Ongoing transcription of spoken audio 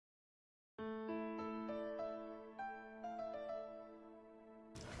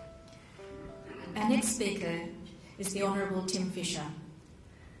next speaker is the Honourable Tim Fischer.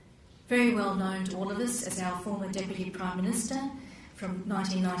 Very well known to all of us as our former Deputy Prime Minister from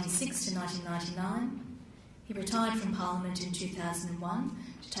 1996 to 1999. He retired from Parliament in 2001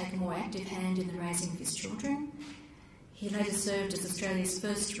 to take a more active hand in the raising of his children. He later served as Australia's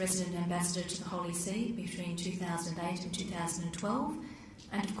first resident ambassador to the Holy See between 2008 and 2012,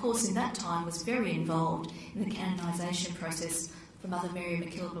 and of course in that time was very involved in the canonisation process for Mother Mary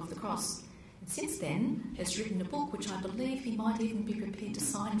MacKillop of the Cross. And since then has written a book which I believe he might even be prepared to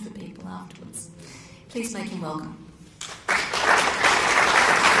sign for people afterwards. Please make him welcome.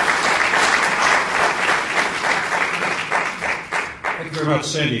 Thank you very much,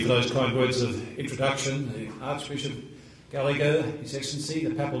 Sandy, for those kind words of introduction. The Archbishop Gallagher, His Excellency,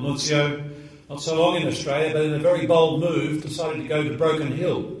 the Papal Nuncio, not so long in Australia, but in a very bold move, decided to go to Broken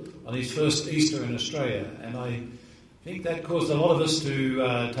Hill on his first Easter in Australia. And I think that caused a lot of us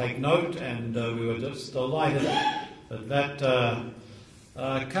to take note, and we were just delighted that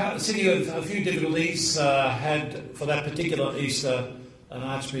city of a few difficulties had, for that particular Easter, an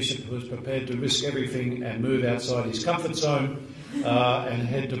Archbishop who was prepared to risk everything and move outside his comfort zone and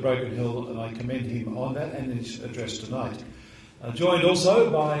head to Broken Hill, and I commend him on that and his address tonight. Joined also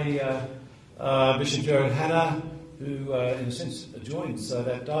by Bishop Gerard Hanna, who in a sense joins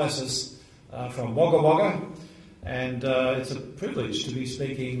that diocese from Wagga Wagga. And it's a privilege to be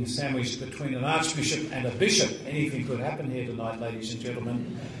speaking sandwiched between an archbishop and a bishop. Anything could happen here tonight, ladies and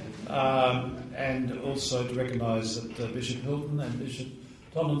gentlemen. And also to recognise that Bishop Hilton and Bishop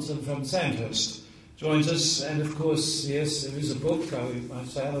Tomlinson from Sandhurst joins us. And of course, yes, there is a book, I won't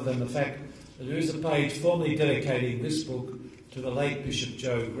say other than the fact that there is a page formally dedicating this book to the late Bishop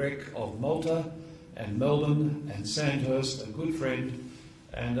Joe Grech of Malta and Melbourne and Sandhurst, a good friend.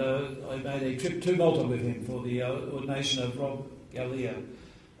 And I made a trip to Malta with him for the ordination of Rob Gallagher.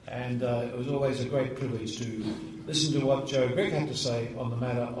 And it was always a great privilege to listen to what Joe Grech had to say on the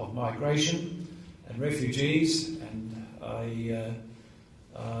matter of migration and refugees. And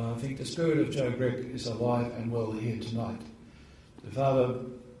I think the spirit of Joe Grech is alive and well here tonight. To Father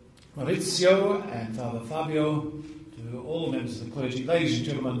Maurizio and Father Fabio, to all the members of the clergy, ladies and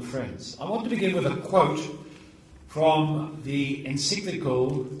gentlemen, friends. I want to begin with a quote from the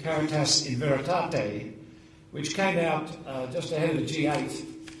encyclical Caritas in Veritate, which came out just ahead of the G8,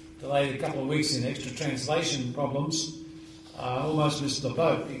 delayed a couple of weeks in extra translation problems. Almost missed the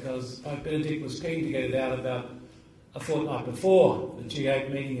boat because Pope Benedict was keen to get it out about a fortnight before the G8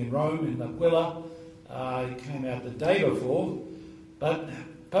 meeting in Rome, in L'Aquila. It came out the day before. But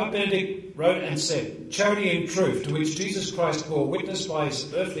Pope Benedict wrote and said, "Charity and truth, to which Jesus Christ bore witness by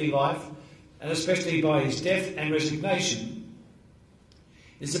his earthly life, and especially by his death and resignation,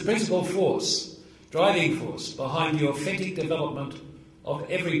 is the principal force, driving force, behind the authentic development of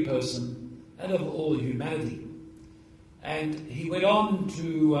every person and of all humanity." And he went on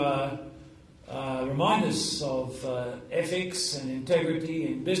to remind us of ethics and integrity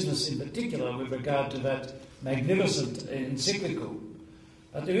in business in particular with regard to that magnificent encyclical.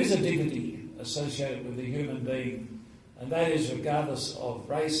 But there is a dignity associated with the human being, and that is regardless of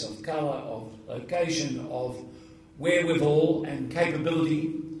race, of colour, of location, of wherewithal and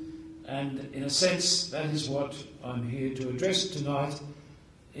capability. And in a sense, that is what I'm here to address tonight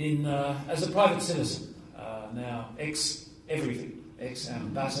as a private citizen. Now, ex-everything,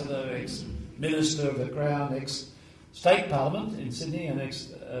 ex-ambassador, ex-minister of the Crown, ex-state parliament in Sydney and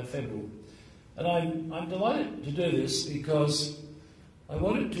ex-federal. And I'm delighted to do this because I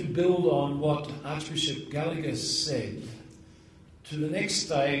wanted to build on what Archbishop Gallagher said to the next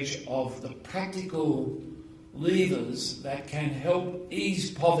stage of the practical levers that can help ease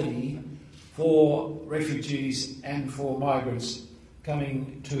poverty for refugees and for migrants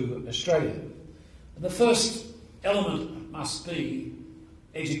coming to Australia. And the first element must be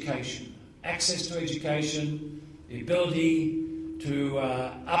education, access to education, the ability to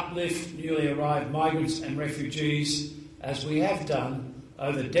uplift newly arrived migrants and refugees, as we have done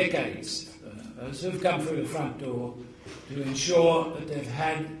over decades, those who have come through the front door, to ensure that they've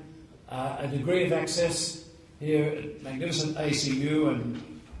had a degree of access here at magnificent ACU. And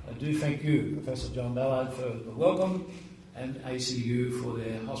I do thank you, Professor John Ballard, for the welcome, and ACU for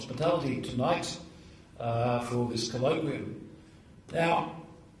their hospitality tonight for this colloquium. Now,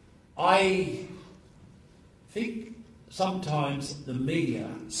 I think sometimes the media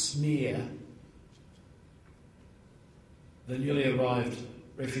smear the newly arrived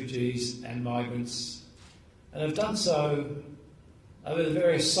refugees and migrants, and have done so over the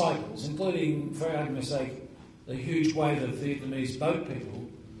various cycles, including, for argument's sake, the huge wave of Vietnamese boat people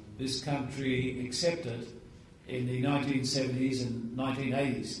this country accepted in the 1970s and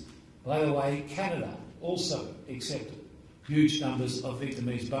 1980s. By the way, Canada also accepted huge numbers of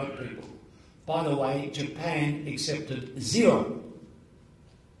Vietnamese boat people. By the way, Japan accepted 0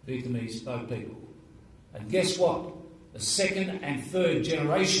 Vietnamese boat people. And guess what? The second and third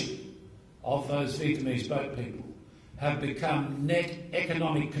generation of those Vietnamese boat people have become net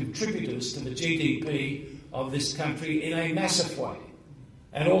economic contributors to the GDP of this country in a massive way.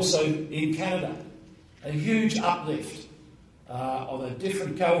 And also in Canada, a huge uplift of a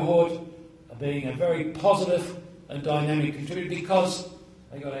different cohort, being a very positive and dynamic contributor because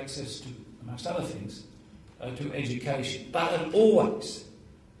they got access to, amongst other things, to education. But always,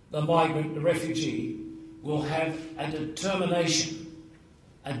 the migrant, the refugee, will have a determination,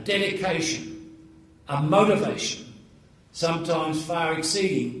 a dedication, a motivation, sometimes far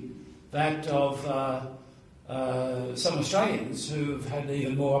exceeding that of some Australians who have had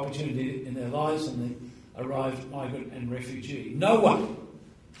even more opportunity in their lives than the arrived migrant and refugee. No one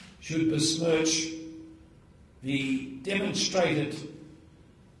should besmirch the demonstrated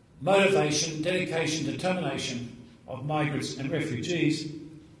motivation, dedication, determination of migrants and refugees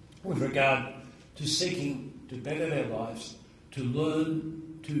with regard to seeking to better their lives, to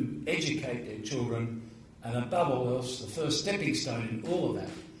learn, to educate their children, and above all else, the first stepping stone in all of that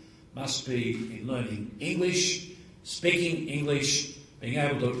must be in learning English, speaking English, being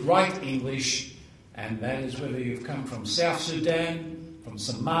able to write English, and that is whether you've come from South Sudan, from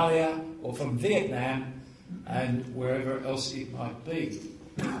Somalia, or from Vietnam, and wherever else it might be.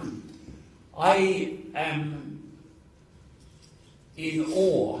 I am in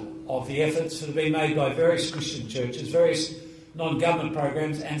awe of the efforts that have been made by various Christian churches, various non-government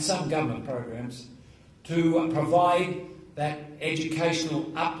programs and some government programs to provide that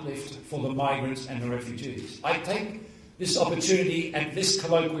educational uplift for the migrants and the refugees. I take this opportunity at this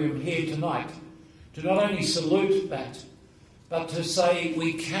colloquium here tonight to not only salute that, but to say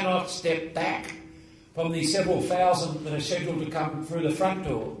we cannot step back from the several thousand that are scheduled to come through the front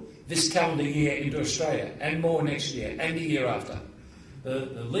door this calendar year into Australia, and more next year and the year after.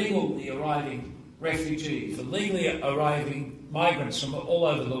 The legally arriving refugees, the legally arriving migrants from all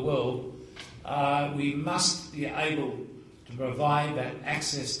over the world, we must be able to provide that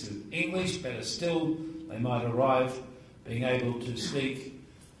access to English. Better still, they might arrive being able to speak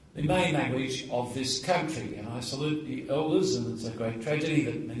the main language of this country. And I salute the elders, and it's a great tragedy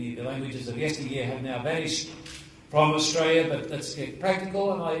that many of the languages of yesteryear have now vanished from Australia, but let's get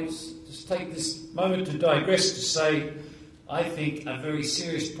practical. And I just take this moment to digress to say I think a very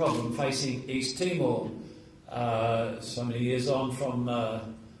serious problem facing East Timor, so many years on from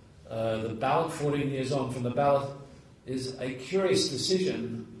the ballot, 14 years on from the ballot, is a curious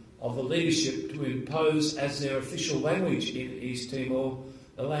decision of the leadership to impose as their official language in East Timor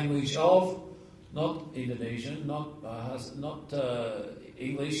the language of not Indonesian, not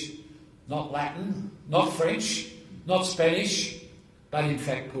English, not Latin, not French, not Spanish, but in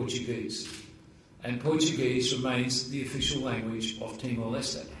fact Portuguese. And Portuguese remains the official language of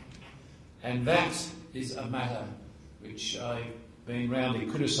Timor-Leste. And that is a matter which I've been roundly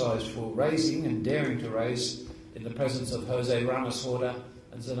criticised for raising and daring to raise in the presence of Jose Ramos Horta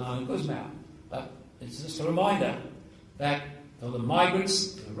and Zanana Guzmao. But it's just a reminder that for the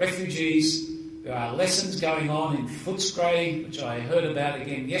migrants, the refugees, there are lessons going on in Footscray, which I heard about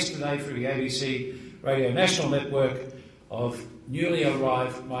again yesterday through the ABC Radio National Network, of newly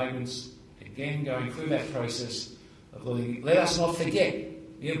arrived migrants, again going through that process of learning. Let us not forget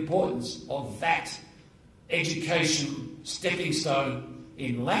the importance of that education stepping stone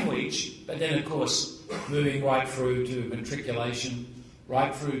in language, but then of course moving right through to matriculation,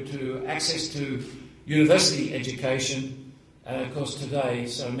 right through to access to university education. And of course today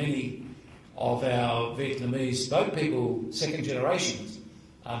so many of our Vietnamese boat people, second generations,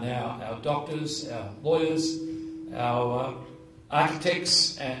 are now our doctors, our lawyers, our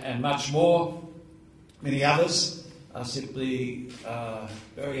architects, and much more. Many others are simply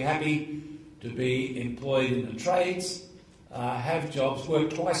very happy to be employed in the trades, have jobs,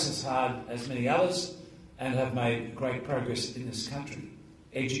 work twice as hard as many others, and have made great progress in this country.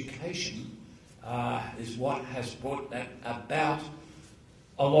 Education is what has brought that about,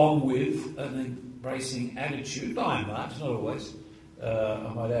 along with an embracing attitude, by and large, not always,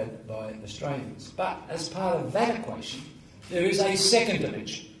 I might add, by Australians. But as part of that equation, there is a second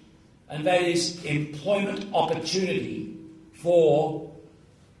dimension, and that is employment opportunity for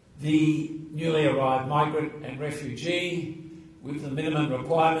the newly arrived migrant and refugee with the minimum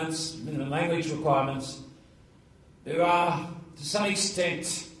requirements, minimum language requirements. There are, to some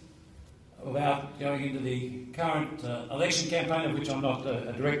extent, without going into the current election campaign, of which I'm not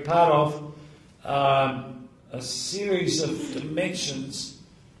a direct part of, a series of dimensions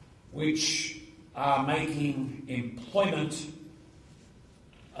which are making employment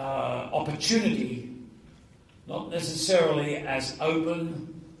opportunity not necessarily as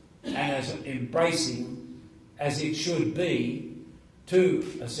open and as embracing as it should be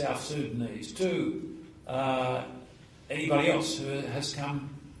to a South Sudanese, to anybody else who has come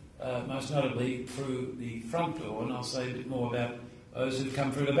most notably through the front door, and I'll say a bit more about those who've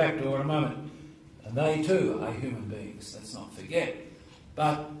come through the back door in a moment. And they too are human beings, let's not forget.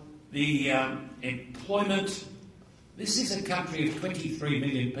 But the employment, this is a country of 23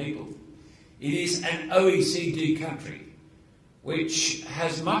 million people. It is an OECD country which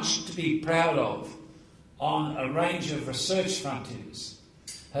has much to be proud of on a range of research frontiers,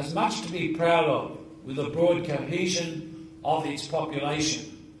 has much to be proud of with a broad cohesion of its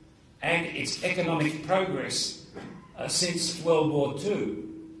population and its economic progress since World War II.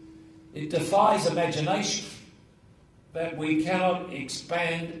 It defies imagination that we cannot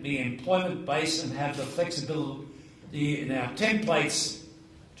expand the employment base and have the flexibility in our templates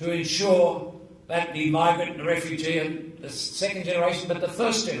to ensure that the migrant and the refugee and the second generation, but the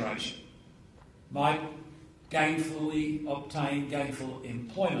first generation, might gainfully obtain gainful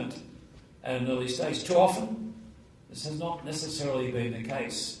employment at an early stage. Too often, this has not necessarily been the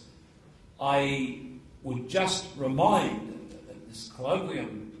case. I would just remind that this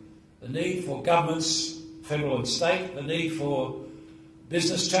colloquium, the need for governments, federal and state, the need for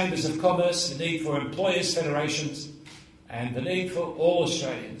business chambers of commerce, the need for employers' federations, and the need for all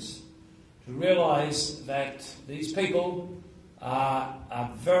Australians to realise that these people are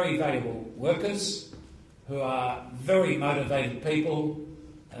very valuable workers who are very motivated people.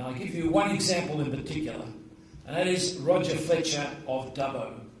 And I'll give you one example in particular, and that is Roger Fletcher of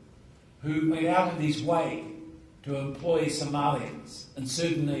Dubbo, who went out of his way to employ Somalians and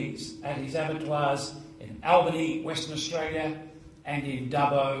Sudanese at his abattoirs in Albany, Western Australia, and in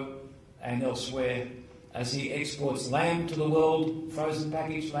Dubbo and elsewhere, as he exports lamb to the world, frozen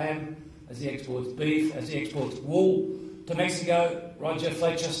packaged lamb, as he exports beef, as he exports wool to Mexico. Roger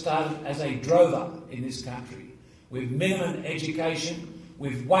Fletcher started as a drover in this country with minimum education,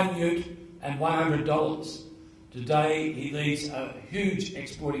 with one ute and $100. Today he leads a huge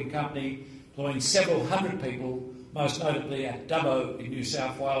exporting company employing several hundred people, most notably at Dubbo in New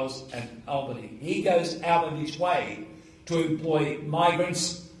South Wales and Albany. He goes out of his way to employ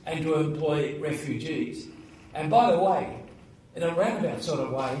migrants and to employ refugees. And by the way, in a roundabout sort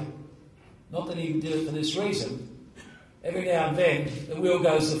of way, not that he did it for this reason, every now and then the wheel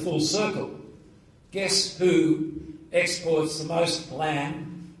goes the full circle. Guess who exports the most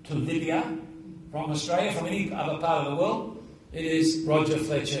lamb to Libya from Australia, from any other part of the world? It is Roger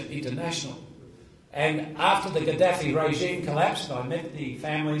Fletcher International. And after the Gaddafi regime collapsed, I met the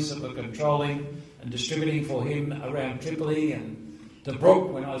families that were controlling and distributing for him around Tripoli and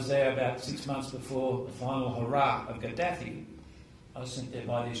Tobruk when I was there about 6 months before the final hurrah of Gaddafi. I was sent there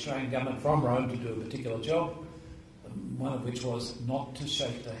by the Australian government from Rome to do a particular job, one of which was not to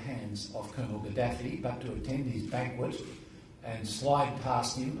shake the hands of Colonel Gaddafi, but to attend his banquet and slide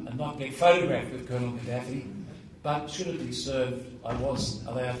past him and not get photographed with Colonel Gaddafi. But should it be served, I was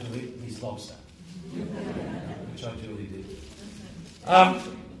allowed to eat his lobster, which I duly did.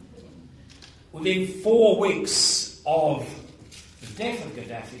 Within 4 weeks of the death of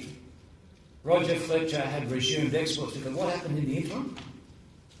Gaddafi, Roger Fletcher had resumed exports because what happened in the interim?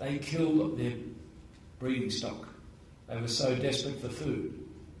 They killed their breeding stock. They were so desperate for food.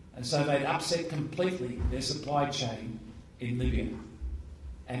 And so they'd upset completely their supply chain in Libya.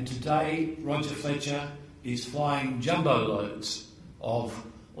 And today, Roger Fletcher is flying jumbo loads of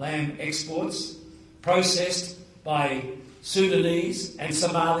lamb exports processed by Sudanese and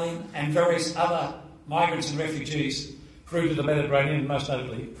Somalian and various other migrants and refugees through to the Mediterranean, most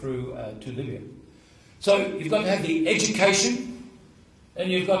notably through to Libya. So you've got to have the education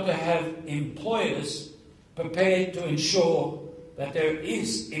and you've got to have employers prepared to ensure that there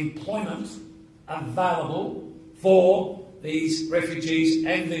is employment available for these refugees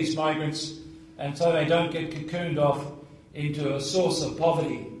and these migrants, and so they don't get cocooned off into a source of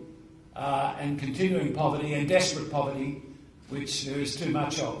poverty and continuing poverty and desperate poverty, which there is too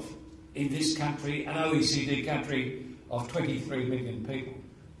much of in this country, an OECD country of 23 million people.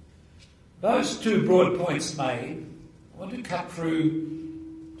 Those two broad points made, I want to cut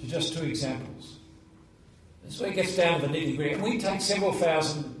through to just two examples. This is where it gets down to the nitty-gritty. And we take several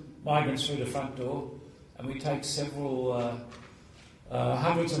thousand migrants through the front door, and we take several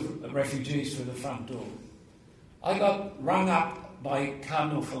hundreds of refugees through the front door. I got rung up by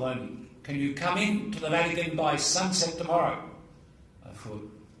Cardinal Filoni. Can you come in to the Vatican by sunset tomorrow? I thought,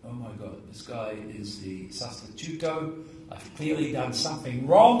 oh my God, this guy is the sostituto. I've clearly done something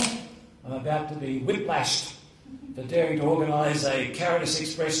wrong. I'm about to be whiplashed for daring to organise a Caritas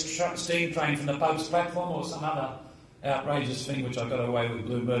Express steam train from the Pope's platform or some other outrageous thing which I got away with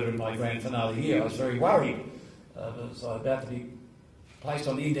blue murder in my grand finale year. I was very worried. So I was about to be placed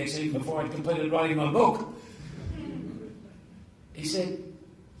on the index even before I'd completed writing my book. He said,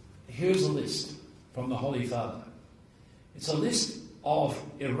 here's a list from the Holy Father. It's a list of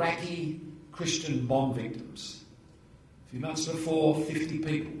Iraqi Christian bomb victims. A few months before, 50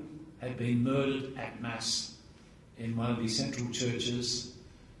 people had been murdered at Mass in one of the central churches,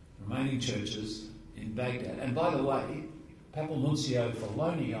 remaining churches, in Baghdad. And by the way, Papal Nuncio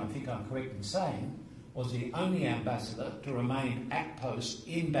Filoni, I think I'm correct in saying, was the only ambassador to remain at post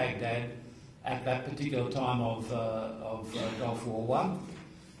in Baghdad at that particular time of Gulf War I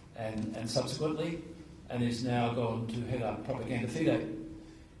and subsequently, and is now gone to head up Propaganda Fide.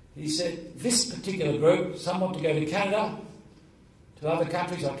 He said, this particular group, some want to go to Canada, to other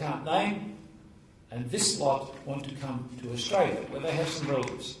countries I can't name, and this lot want to come to Australia, where they have some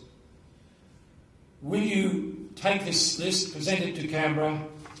relatives. Will you take this list, present it to Canberra,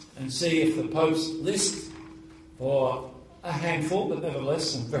 and see if the Pope's list for a handful, but nevertheless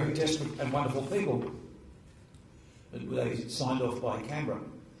some very desperate and wonderful people, that they signed off by Canberra.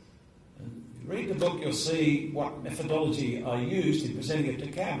 And if you read the book, you'll see what methodology I used in presenting it to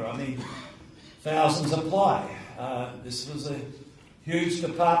Canberra. I mean, thousands apply. This was a huge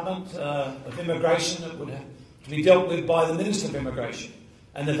department of immigration that would have to be dealt with by the Minister of Immigration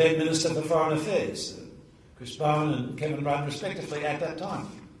and the then Minister for Foreign Affairs, Chris Bowen and Kevin Rudd, respectively, at that time.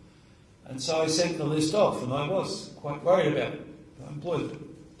 And so I sent the list off, and I was quite worried about it. I employed a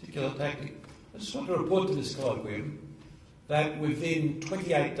particular tactic. I just want to report to this colloquium that within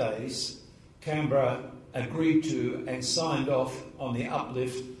 28 days, Canberra agreed to and signed off on the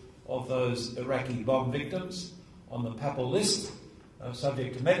uplift of those Iraqi bomb victims on the papal list,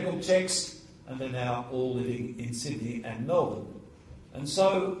 subject to medical checks, and they're now all living in Sydney and Melbourne. And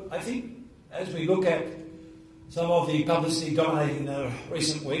so I think as we look at some of the publicity dominating the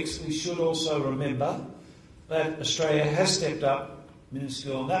recent weeks, we should also remember that Australia has stepped up,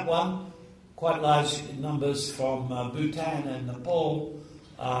 minuscule on that one, quite large in numbers from Bhutan and Nepal.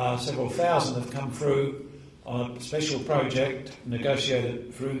 Several thousand have come through on a special project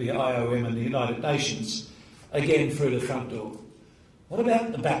negotiated through the IOM and the United Nations, again through the front door. What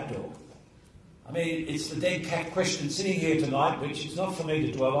about the back door? I mean, it's the dead cat question sitting here tonight, which is not for me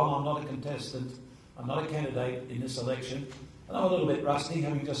to dwell on. I'm not a contestant. I'm not a candidate in this election. And I'm a little bit rusty,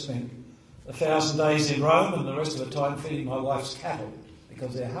 having just spent 1,000 days in Rome and the rest of the time feeding my wife's cattle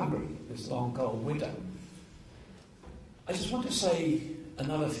because they're hungry this long, cold winter. I just want to say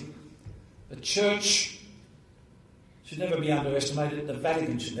another thing. The Church should never be underestimated. The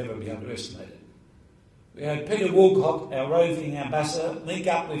Vatican should never be underestimated. We had Peter Woolcock, our roving ambassador, link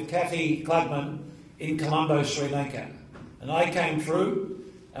up with Kathy Klugman in Colombo, Sri Lanka. And I came through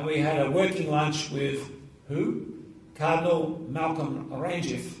and we had a working lunch with who? Cardinal Malcolm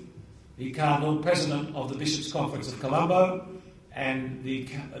Orangev, the Cardinal President of the Bishops' Conference of Colombo and the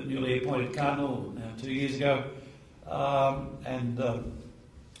newly appointed Cardinal 2 years ago, and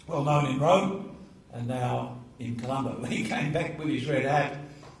well known in Rome and now in Colombo. When he came back with his red hat,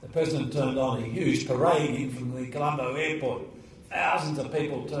 the President turned on a huge parade in from the Colombo airport. Thousands of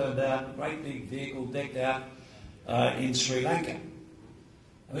people turned out, great big vehicle decked out in Sri Lanka.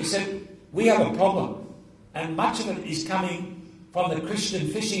 And we said, we have a problem, and much of it is coming from the Christian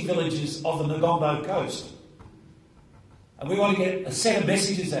fishing villages of the Negombo coast. And we want to get a set of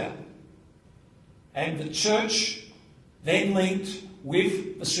messages out. And the Church then linked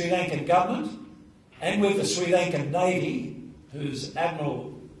with the Sri Lankan government and with the Sri Lankan Navy, whose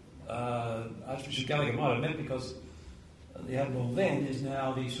Admiral Archbishop Gallagher might have met because the Admiral then is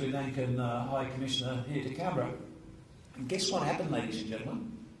now the Sri Lankan High Commissioner here to Canberra. And guess what happened, ladies and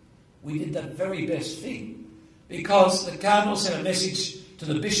gentlemen? We did the very best thing because the Cardinal sent a message to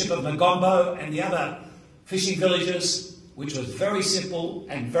the Bishop of Negombo and the other fishing villages, which was very simple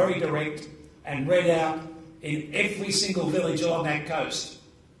and very direct and read out in every single village along that coast.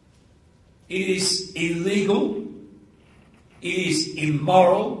 It is illegal, it is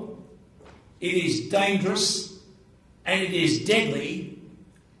immoral, it is dangerous, and it is deadly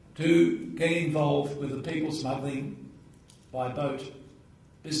to get involved with the people smuggling by boat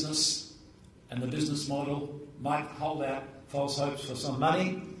business, and the business model might hold out false hopes for some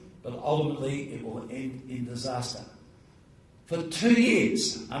money, but ultimately it will end in disaster. For 2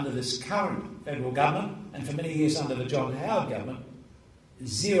 years under this current federal government, and for many years under the John Howard government,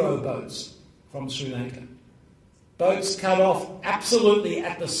 0 boats from Sri Lanka. boats cut off absolutely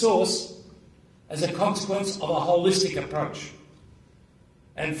at the source as a consequence of a holistic approach.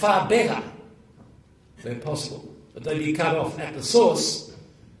 And far better, where possible, that they be cut off at the source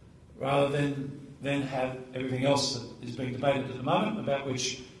rather than have everything else that is being debated at the moment, about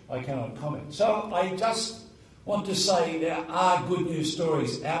which I cannot comment. So I just want to say there are good news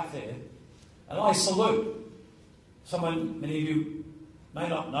stories out there, and I salute someone many of you may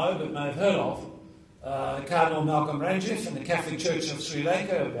not know but may have heard of, Cardinal Malcolm Ranjith and the Catholic Church of Sri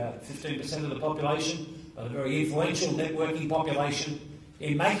Lanka, about 15% of the population, but a very influential networking population,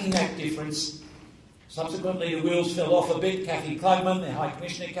 in making that difference. Subsequently, the wheels fell off a bit. Kathy Klugman, the High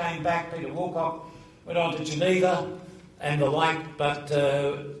Commissioner, came back. Peter Wilcock went on to Geneva and the like. But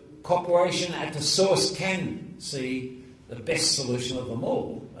cooperation at the source can see the best solution of them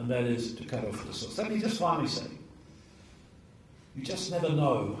all, and that is to cut off the source. Let me just finally say, you just never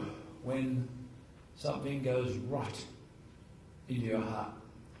know when something goes right in your heart.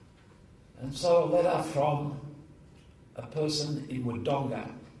 And so a letter from a person in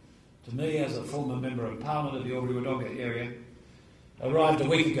Wodonga to me as a former Member of Parliament of the Albury-Wodonga area arrived a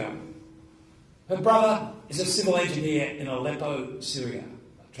week ago. Her brother is a civil engineer in Aleppo, Syria,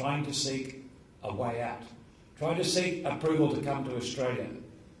 trying to seek a way out, trying to seek approval to come to Australia.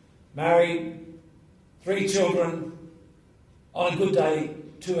 Married, 3 children, on a good day,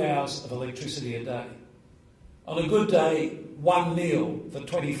 2 hours of electricity a day. On a good day, 1 meal for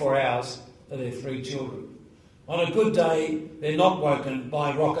 24 hours for their 3 children. On a good day, they're not woken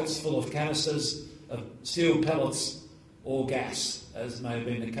by rockets full of canisters of steel pellets or gas, as may have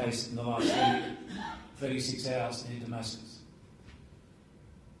been the case in the last 36 hours in Damascus.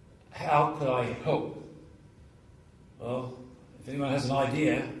 How could I help? Well, if anyone has an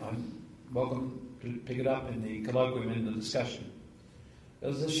idea, I'm welcome to pick it up in the colloquium in the discussion.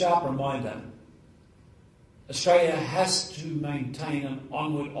 As a sharp reminder, Australia has to maintain an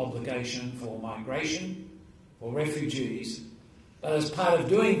onward obligation for migration, for refugees, but as part of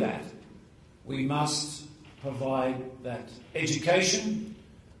doing that, we must provide that education.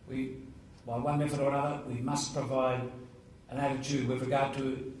 By one method or another, we must provide an attitude with regard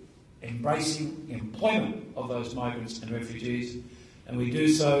to embracing employment of those migrants and refugees, and we do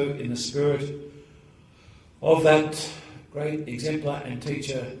so in the spirit of that great exemplar and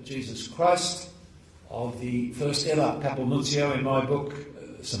teacher, Jesus Christ, of the first ever Papal Nuncio in my book,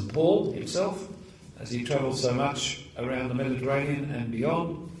 St. Paul himself, as he travelled so much around the Mediterranean and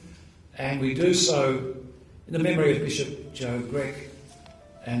beyond. And we do so in the memory of Bishop Joe Grech,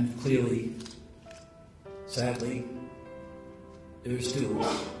 and clearly, sadly, there is still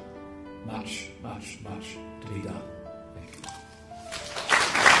much, much, much to be done. Thank you.